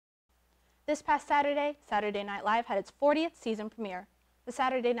This past Saturday, Saturday Night Live had its 40th season premiere. The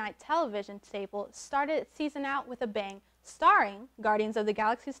Saturday night television staple started its season out with a bang, starring Guardians of the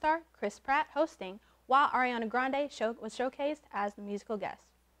Galaxy star Chris Pratt hosting, while Ariana Grande was showcased as the musical guest.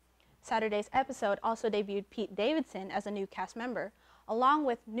 Saturday's episode also debuted Pete Davidson as a new cast member. Along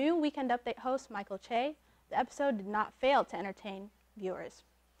with new Weekend Update host Michael Che, the episode did not fail to entertain viewers.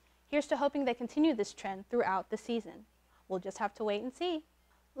 Here's to hoping they continue this trend throughout the season. We'll just have to wait and see.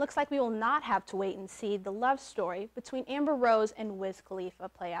 Looks like we will not have to wait and see the love story between Amber Rose and Wiz Khalifa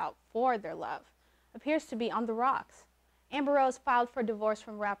play out, for their love appears to be on the rocks. Amber Rose filed for divorce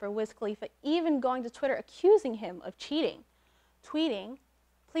from rapper Wiz Khalifa, even going to Twitter accusing him of cheating, tweeting,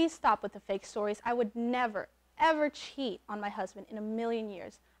 "Please stop with the fake stories. I would never, ever cheat on my husband in a million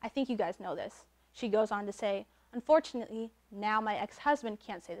years. I think you guys know this." She goes on to say, "Unfortunately, now my ex-husband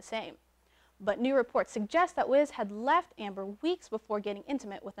can't say the same." But new reports suggest that Wiz had left Amber weeks before getting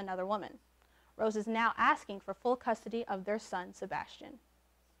intimate with another woman. Rose is now asking for full custody of their son, Sebastian.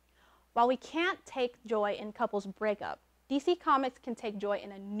 While we can't take joy in couples' breakup, DC Comics can take joy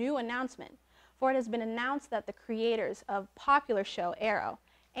in a new announcement, for it has been announced that the creators of popular show Arrow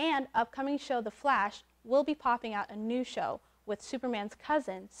and upcoming show The Flash will be popping out a new show with Superman's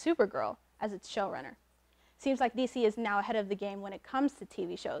cousin, Supergirl, as its showrunner. Seems like DC is now ahead of the game when it comes to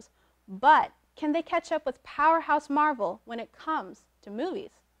TV shows, but can they catch up with powerhouse Marvel when it comes to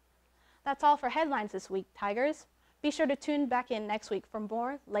movies? That's all for headlines this week, Tigers. Be sure to tune back in next week for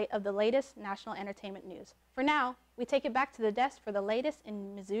more of the latest national entertainment news. For now, we take it back to the desk for the latest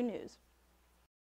in Mizzou news.